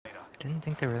Didn't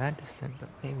think they were that distant, but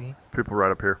maybe. People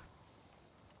right up here.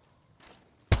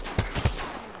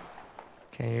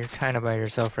 Okay, you're kind of by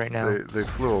yourself right now. They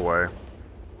flew away.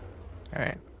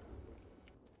 Alright.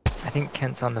 I think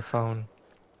Kent's on the phone.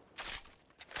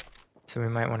 So we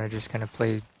might want to just kind of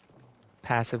play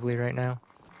passively right now.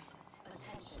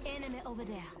 Enemy over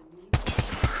there.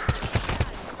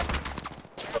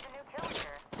 There's a new kill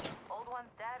leader. Old one's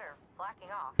dead or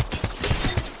slacking off.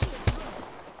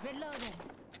 Reloading.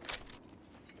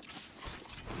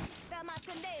 Thermite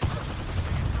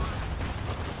grenade.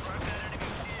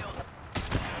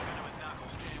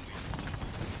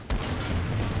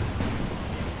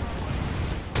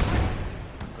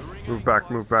 Move back,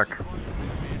 move back.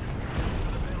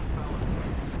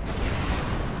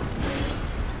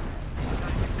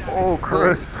 Oh,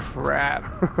 Chris! Oh, crap.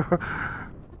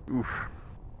 Oof.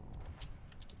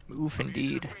 Oof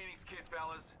indeed.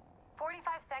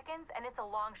 45 seconds and it's a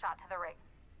long shot to the ring.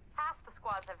 Half the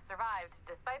squads have survived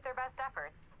despite their best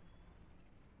efforts.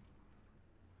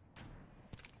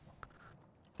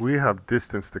 We have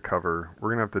distance to cover. We're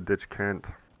gonna have to ditch Kent.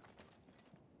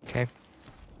 Okay.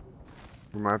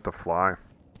 We might have to fly.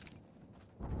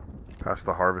 Past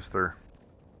the harvester.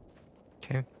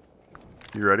 Okay.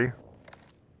 You ready?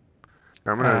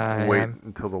 I'm gonna wait Yeah.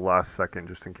 until the last second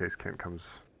just in case Kent comes.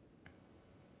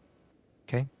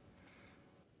 Okay.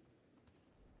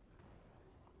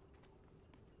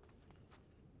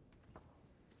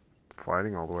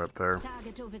 Fighting all the way up there.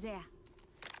 Target over there.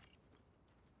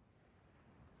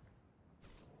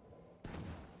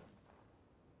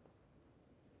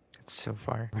 It's so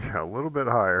far. Yeah, a little bit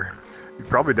higher. You'd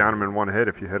probably down him in one hit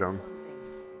if you hit him.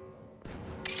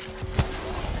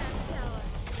 Tower.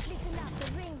 Listen up,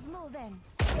 the ring's moving.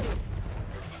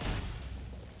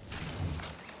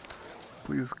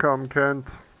 Please come, Kent.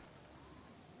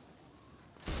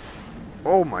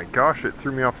 Oh my gosh, it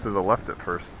threw me off to the left at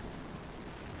first.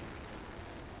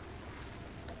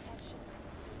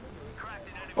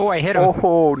 Oh, I hit him.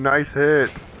 Oh, nice hit.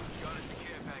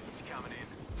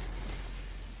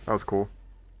 That was cool.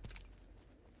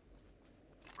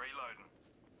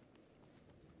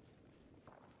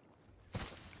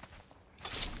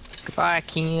 Goodbye,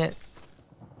 Kent.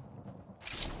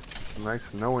 Nice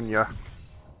knowing ya.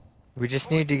 We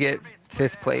just need to get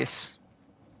 5th place.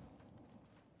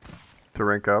 To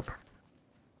rank up.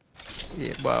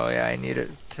 Yeah, well, yeah, I need it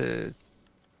to...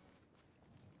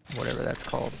 whatever that's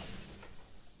called.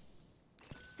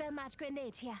 Thermite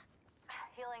grenade here.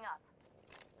 Healing up.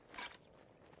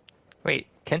 Wait,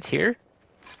 Kent's here?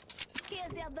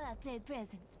 Here's your birthday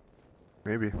present.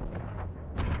 Maybe.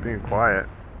 Being quiet.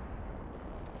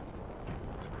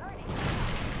 Alrighty.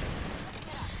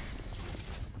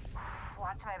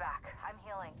 Watch my back. I'm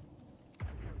healing.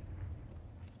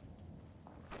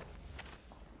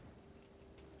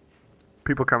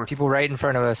 People coming. People right in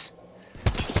front of us.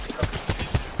 Listen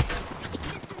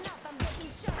up, I'm getting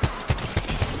shot.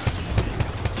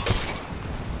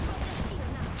 Shield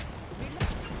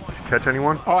now. Catch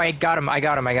anyone? Oh, I got him, I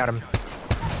got him, I got him.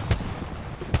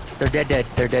 They're dead, dead,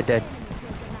 they're dead, dead. Enemy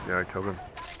taken out. Yeah, I killed him.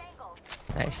 Got an angle.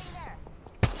 Nice. There.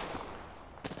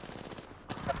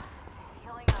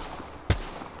 Healing up.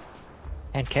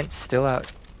 And Kent's still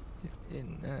out.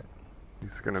 In,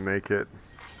 He's gonna make it.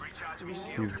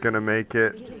 He's gonna make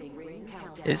it.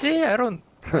 is he? I don't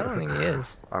think he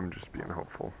is. I'm just being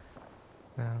hopeful.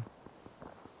 No.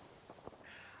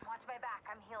 Watch my back.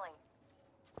 I'm healing.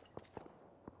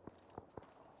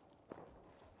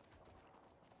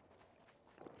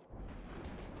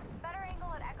 Better angle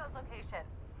at Echo's location.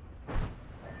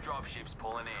 Dropships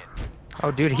pulling in.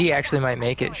 Oh, dude, he actually might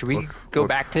make it. Should we go let's-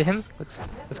 back to him? Let's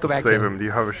go back to Save him. him. Do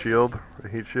you have a shield? A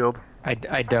heat shield? I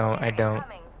don't.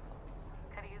 Incoming.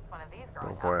 Could've used one of these Oh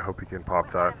growing boy, I up. hope he can pop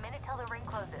We've got that. a minute till the ring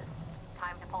closes.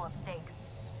 Time to pull up stakes.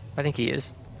 I think he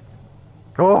is.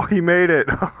 Oh, he made it!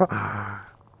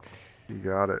 He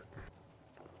got it.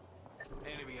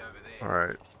 Enemy over there.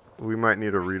 Alright. We might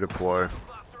need a redeploy.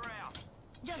 Cluster out.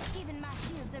 Just giving my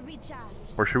shields a recharge.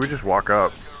 Or should we just walk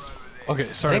up? Okay,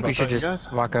 I sorry think about we should that, you just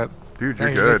guys. walk up. Dude, No,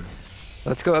 you're you're good.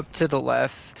 Let's go up to the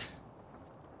left.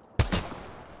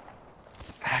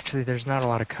 Actually, there's not a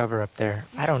lot of cover up there.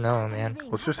 I don't know, man.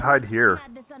 Let's just hide here.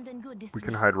 Might be something good this We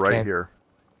can week. hide right Okay. here.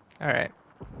 All right.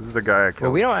 This is the guy I killed.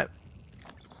 Well,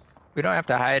 we don't have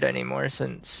to hide anymore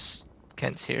since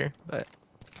Kent's here. But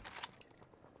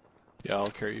Yeah, I'll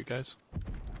carry you guys.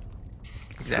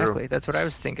 exactly, that's what I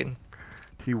was thinking.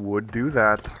 He would do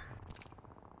that.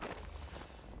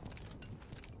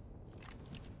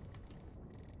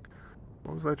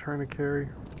 What was I trying to carry?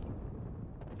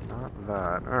 Not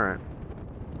that. Alright.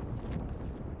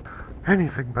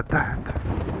 Anything but that.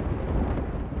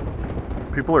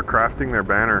 People are crafting their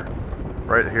banner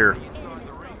right here.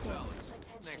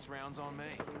 Next round's on me.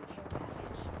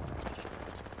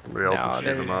 Somebody else No, will shoot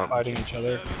they're them up. Fighting each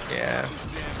other. Yeah.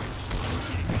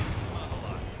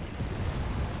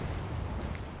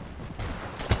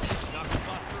 Knuckle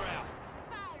buster out.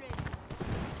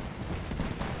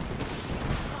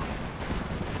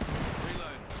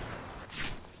 Reload.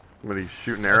 Somebody's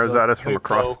shooting arrows up. at us from Hey,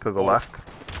 across Bo. to the Bo. left.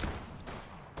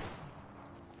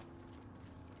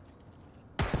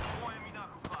 More enemy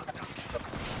knuckle cluster.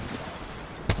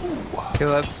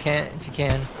 Heal up, can't if you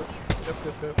can. Yep,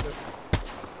 yep, yep, yep.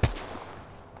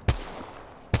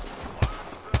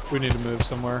 We need to move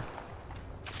somewhere.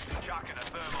 Chucking a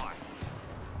thermite.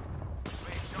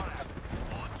 Being shot at.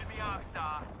 Launching the Arc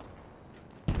Star.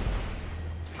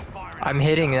 Firing I'm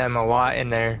hitting them a lot in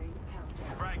there.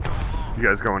 frag going long. You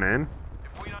guys going in?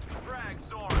 If we don't frag,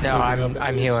 soaring. No,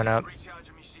 I'm healing up.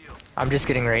 Recharging me shields. I'm just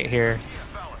getting right here. Here,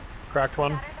 fellas. Cracked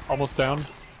one. Almost down.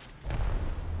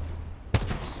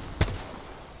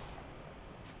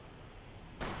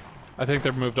 I think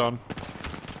they've moved on.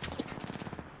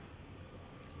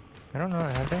 I don't know,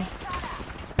 have they?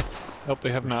 Nope,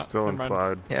 they have not. Still Never mind.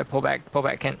 inside. Yeah, pull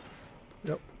back, Kent.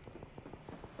 Yep.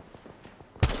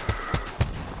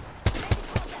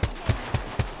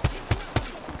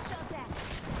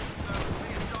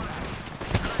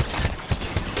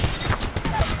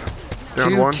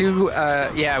 Down one.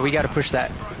 Yeah, we gotta push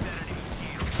that.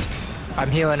 I'm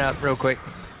healing up real quick.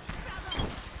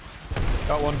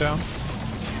 Got one down.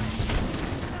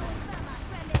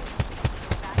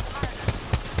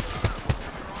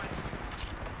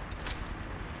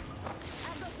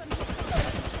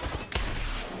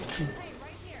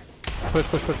 Push,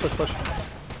 push, push, push, push.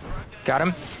 Got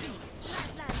him.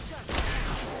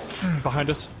 Behind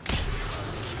us.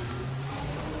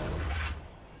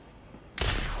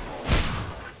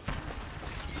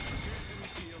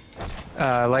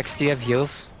 Lex, do you have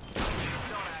heals?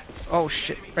 Oh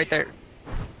shit, right there.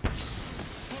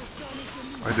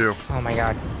 I do. Oh my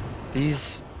god.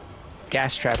 These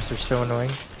gas traps are so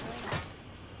annoying.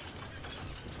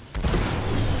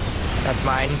 That's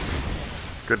mine.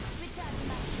 Good.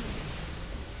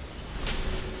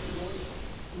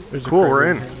 There's a Cool, crate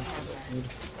we're right in. here.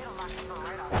 It'll knock the door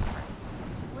right off.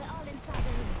 We're all inside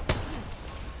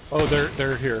the ring. Oh,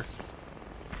 they're here.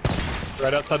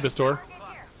 Right outside this door.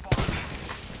 Target here.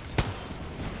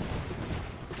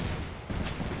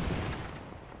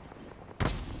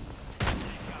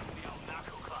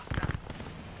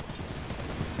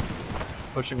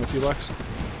 Pushing with you, Lex.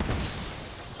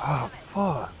 Ah,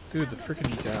 fuck. Dude, the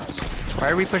freaking gas. Why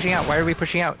are we pushing out? Why are we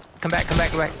pushing out? Come back, come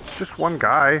back, come back. Just one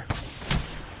guy.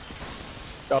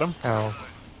 Got him? Oh.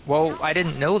 Well, I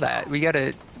didn't know that. We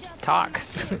gotta talk.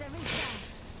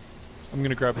 I'm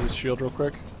gonna grab his shield real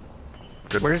quick.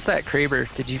 Where's that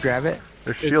Kraber? Did you grab it?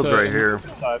 There's shields right here. It's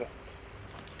inside.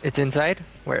 It's inside?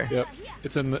 Where? Yep.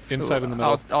 It's in the inside in the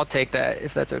I'll, middle. I'll take that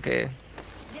if that's okay.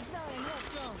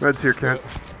 Red's here, Kent.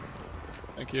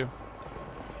 Thank you.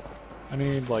 I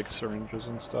need like syringes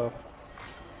and stuff.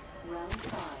 Round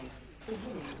 5.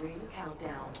 Beginning ring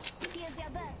countdown. Here's your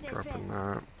birthday Dropping present.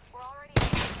 that. We're already in the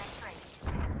next ring.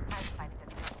 Time to find a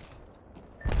good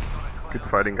thing. Good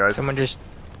fighting, guys. Someone just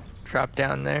dropped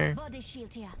down there. Body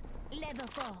shield here. Level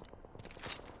 4.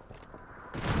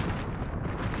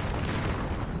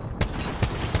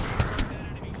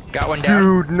 Got one down.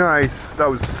 Dude, nice. That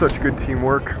was such good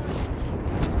teamwork.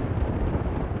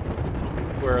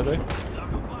 Where are they?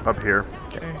 Up here.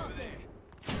 Okay.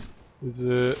 Is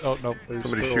it? Oh no. There's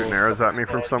Somebody still shooting arrows at me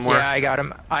from somewhere. Yeah, I got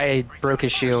him. I broke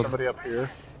his shield. somebody up here.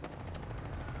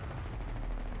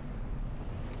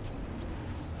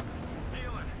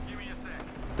 Healing. Give me a sec.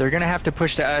 They're gonna have to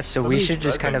push to us, so we Somebody's should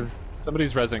just kind rezzing. of.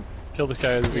 Somebody's rezzing. Kill this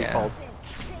guy as he Yeah. falls.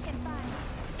 Taking fire.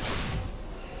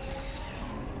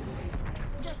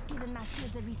 Just giving my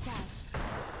shields a recharge.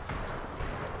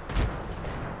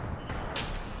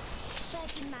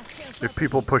 Patching myself If up.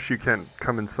 people push, you can't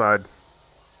come inside.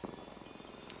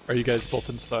 Are you guys both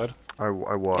inside? I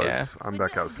was. Yeah. I'm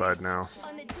back outside now.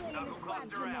 Only 2 enemy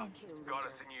squads remain. Got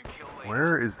us a new kill lead.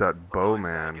 Where is that bow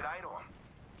man? G'day to 'em.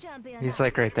 Champion. He's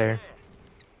like right there.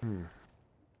 Hmm.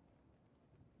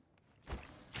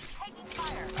 Taking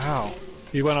fire. Ow.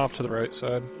 He went off to the right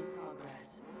side. In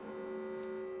progress.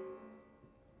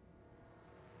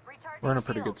 Recharging We're in a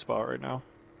pretty shield. good spot right now.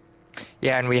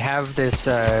 Yeah, and we have this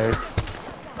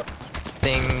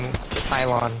thing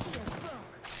pylon. Shield broke.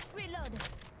 Reload.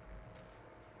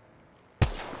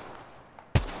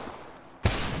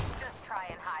 Just try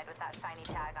and hide with that shiny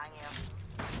tag on you.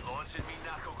 Launching me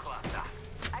knuckle cluster.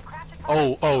 I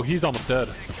crafted Oh, he's almost dead.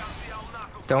 Here comes the old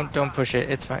knuckle Don't push it.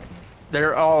 It's fine.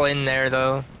 They're all in there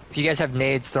though. If you guys have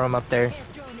nades, throw them up there. Air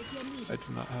drone if you need. I do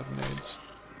not have nades.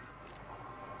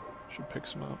 Should pick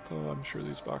some up though. I'm sure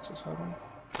these boxes have them.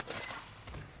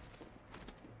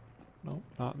 Nope,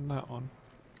 not in that one.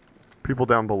 People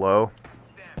down below.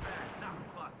 Stand back. Knuckle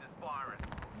clusters firing.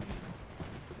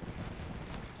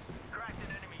 Cracked an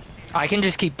enemy shield. I can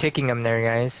just keep ticking them there,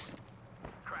 guys.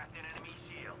 Cracked an enemy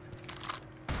shield.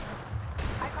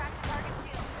 I cracked the target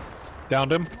shield.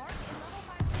 Downed him. Mark a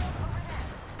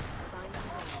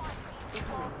level 5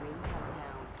 shield over there. Beginning ring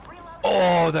countdown. Reload.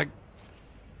 Oh, that.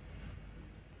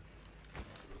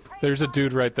 There's a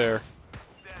dude right there.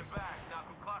 Stand back.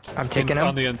 Knuckle clusters. I'm taking On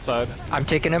him. the inside. I'm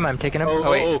taking him. I'm taking him. Oh,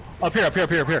 Oh, wait. oh, oh. Up here, up here, up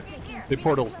here, up here. Here, They rings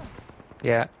portal. close.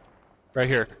 Yeah. Right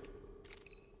here.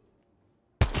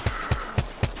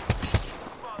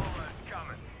 Followers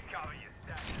coming. Cover your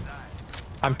stack today.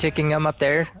 I'm ticking him up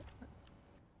there.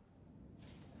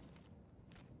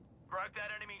 Broke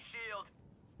that enemy shield.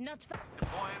 Not far.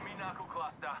 Deploying me knuckle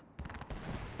cluster.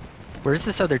 Where's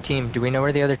this other team? Do we know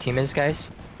where the other team is, guys?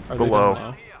 Are they Below. down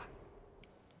now? Here.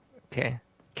 Okay.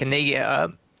 Can they get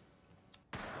up?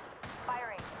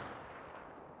 Firing.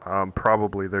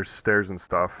 Probably. There's stairs and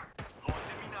stuff. Launching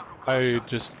me knuckle cluster. I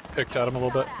just picked at him a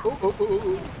little bit. Oh, oh, oh,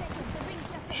 oh, 10 seconds. The ring's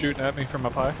just ahead. Shooting at me from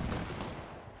up high.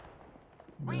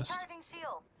 Missed. Recharging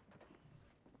shields.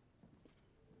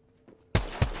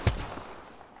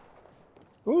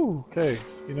 Ooh, okay.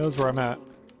 He knows where I'm at.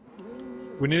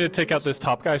 We need to take out this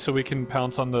top guy so we can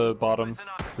pounce on the bottom. Listen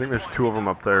up. I think there's 2 of them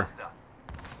up there. Cluster.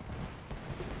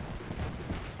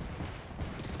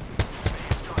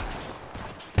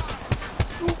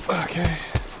 Okay.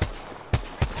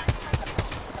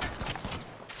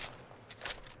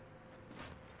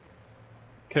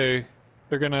 Okay,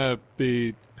 they're gonna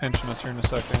be pinching us here in a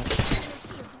second. The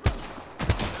shield's broken.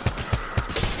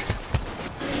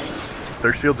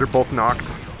 Their shields are both knocked.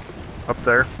 Up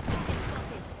there.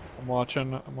 Spotted. I'm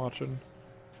watching, I'm watching.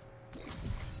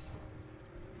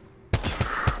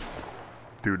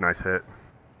 Dude, nice hit.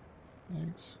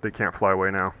 Thanks. They can't fly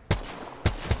away now. Broke the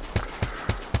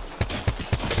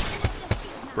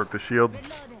shield now. Broke the shield.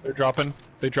 Reloading. They're dropping.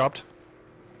 They dropped.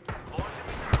 Launching me knuckle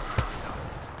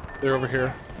cluster. They're over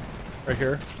here. Right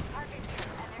here. Target here,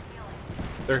 and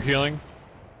they're healing. They're healing.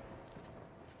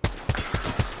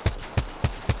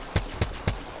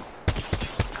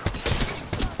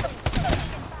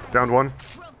 Downed one.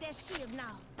 Broke their shield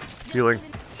now. Healing.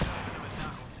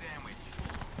 Knuckle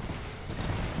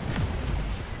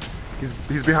sandwich.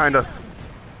 He's behind us.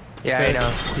 Yeah, I know.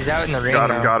 He's out in the ring Got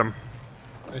him, now. got him.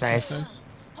 Nice. Whole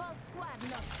squad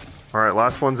knocked. Alright,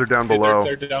 last ones are down They're- below.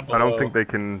 they're down I don't below. think they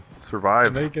can Can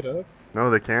survive. they get up? No,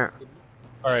 they can't.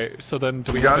 Alright, so then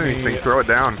do We we got have any... anything, throw it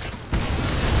down.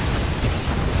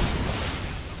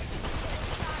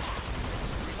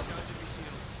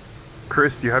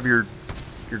 Chris, do you have your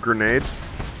grenade?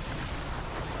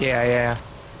 Yeah, yeah.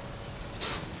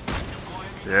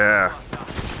 Yeah.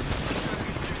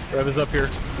 Rev is up here.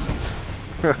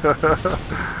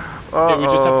 Oh, Yeah, we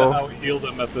just have to out-heal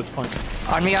them at this point.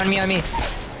 On me, on me, on me.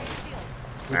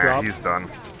 We Nah, drop. he's done.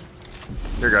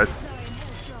 Here, guys.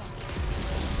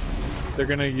 They're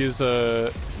gonna use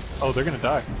a... Oh, they're gonna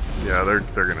die. Yeah, they're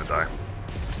gonna die.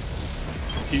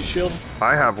 Heat shield?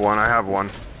 I have one. I have one.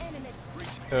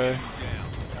 Okay.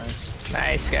 Nice.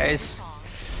 Nice, guys. This is what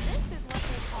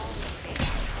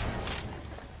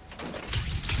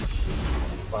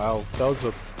they call Wow, that was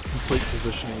a complete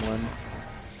positioning win.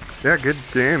 Yeah, good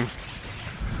game.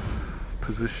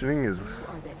 Positioning is You are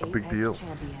the a big Apex deal.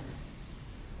 champions.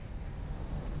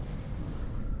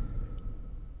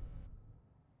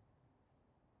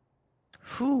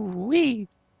 Hoo-wee.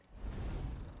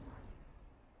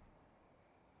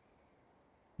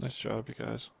 Nice job, you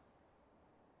guys.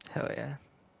 Hell yeah.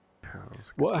 Yeah, that was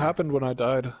good. What happened when I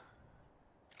died?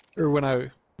 Or when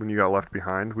I When you got left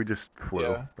behind, we just flew.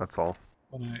 Yeah. That's all.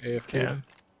 AFK'd? Yeah.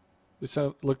 It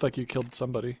looked like you killed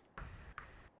somebody.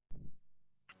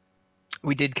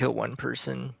 We did kill one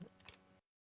person.